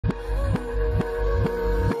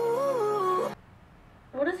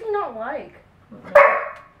like.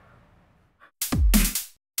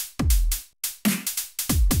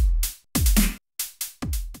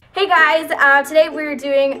 Hey guys, today we're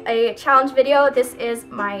doing a challenge video. This is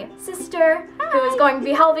my sister who is going to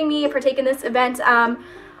be helping me partake in this event.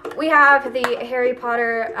 We have the Harry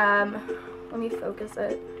Potter, let me focus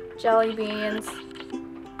it, jelly beans.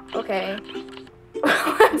 Okay,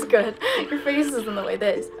 that's good. Your face is in the way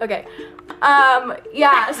this. Okay,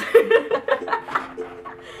 yes.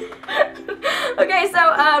 Okay,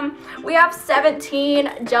 so we have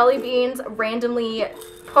 17 jelly beans randomly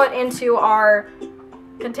put into our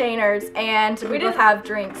containers, and we both have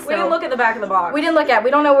drinks. So we didn't look at the back of the box. We don't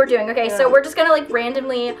know what we're doing. Okay, yeah. So we're just gonna like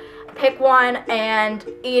randomly pick one and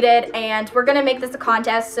eat it, and we're gonna make this a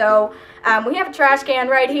contest. So we have a trash can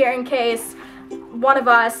right here in case one of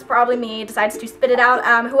us, probably me, decides to spit it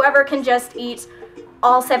out. Whoever can just eat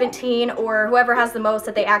all 17, or whoever has the most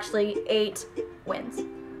that they actually ate, wins.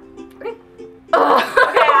 Okay. Okay,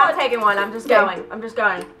 I'm taking one. I'm just going.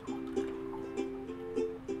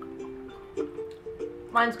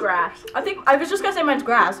 Mine's grass. I was just gonna say mine's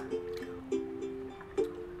grass.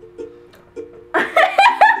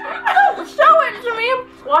 Show it to me.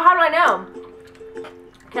 Well, how do I know?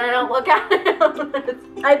 Can I not look at it?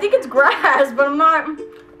 I think it's grass, but I'm not.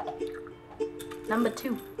 Number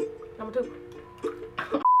two.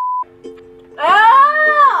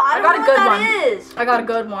 Oh, I got a good one. Is. I got a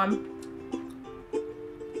good one.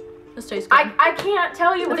 This tastes good. I can't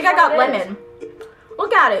tell you. I think I got lemon.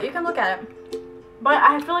 Look at it. You can look at it. But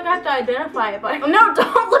I feel like I have to identify it. But no,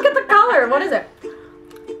 don't look at the color. What is it?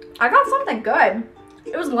 I got something good.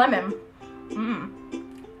 It was lemon. Mmm.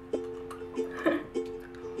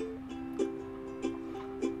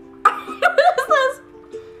 What is this?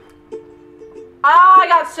 Oh, I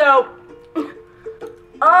got soap.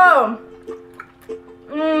 Oh.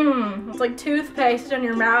 Mmm. It's like toothpaste in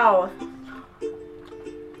your mouth.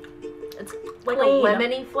 It's like clean. A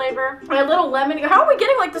lemony flavor. A little lemony. How are we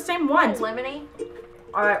getting like the same ones? Lemony.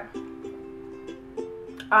 All right.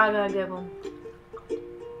 I got a good one.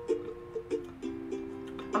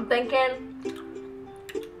 I'm thinking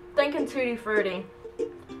Tutti Frutti.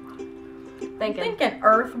 Thinking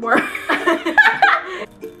earthworm. Okay,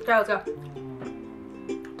 let's go.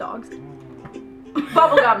 Dogs.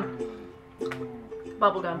 Bubblegum.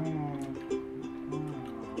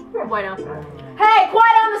 Bueno. Hey,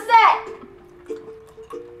 quiet on the set!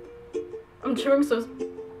 I'm chewing so.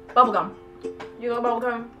 Bubblegum. You got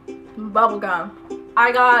bubblegum? Bubblegum.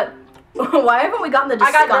 I got. Why haven't we gotten the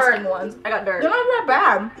disgusting ones? I got dirt. They're not that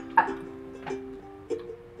bad.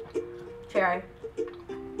 Cherry.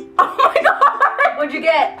 Oh my god! What'd you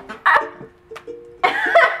get?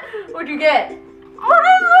 What'd you get? What is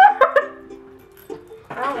it?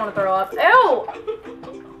 I don't want to throw up. Ew!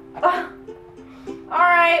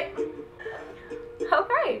 Alright.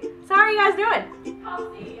 Okay. So how are you guys doing?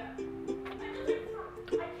 I'll see ya.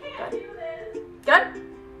 I can't do this. Good?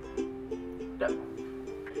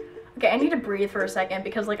 Okay, I need to breathe for a second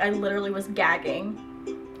because like I literally was gagging.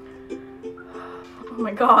 Oh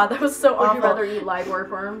my god, that was so awful. Would you rather eat live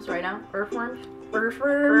earthworms right now? Earthworms?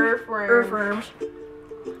 Earthworms.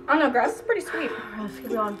 I don't know, grass is pretty sweet. Let's keep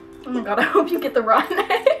going. Oh my god, I hope you get the rotten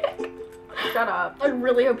egg. Shut up. I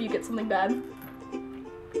really hope you get something bad.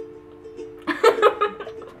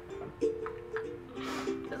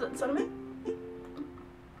 Is it cinnamon?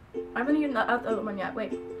 I haven't eaten the other one yet.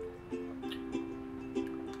 Wait.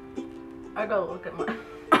 I gotta look at mine.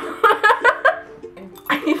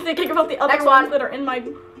 I'm thinking about the other ones that are in my.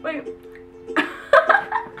 Wait.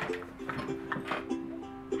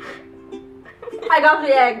 I got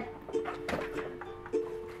the egg.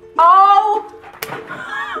 Oh!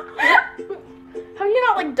 How are you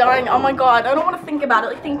not like dying? Oh my god, I don't want to think about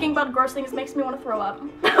it. Like thinking about gross things makes me want to throw up.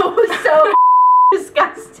 That was so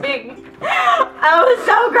disgusting. That was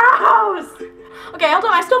so gross. Okay, hold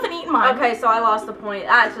on. I still haven't eaten mine. Okay, so I lost the point.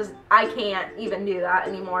 That's just, I can't even do that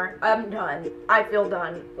anymore. I'm done. I feel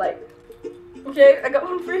done. Like, okay, I got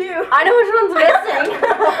one for you. I know which one's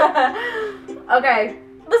missing. Okay.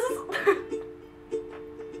 This is.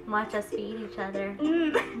 Watch us feed each other.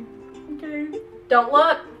 Okay. Don't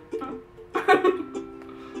look.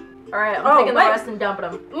 Alright, I'm taking the rest and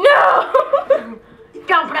dumping them. No!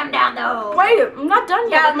 Dumping them down the hole. Wait, I'm not done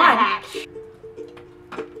yet with mine. Hatch.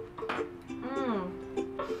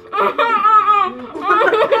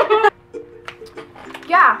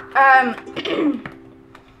 Yeah,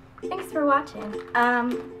 thanks for watching.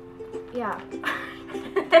 Yeah.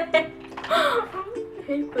 I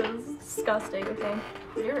hate this. It's disgusting, okay?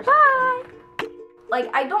 Bye!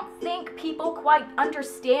 Like, I don't think people quite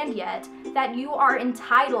understand yet that you are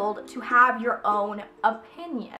entitled to have your own opinion.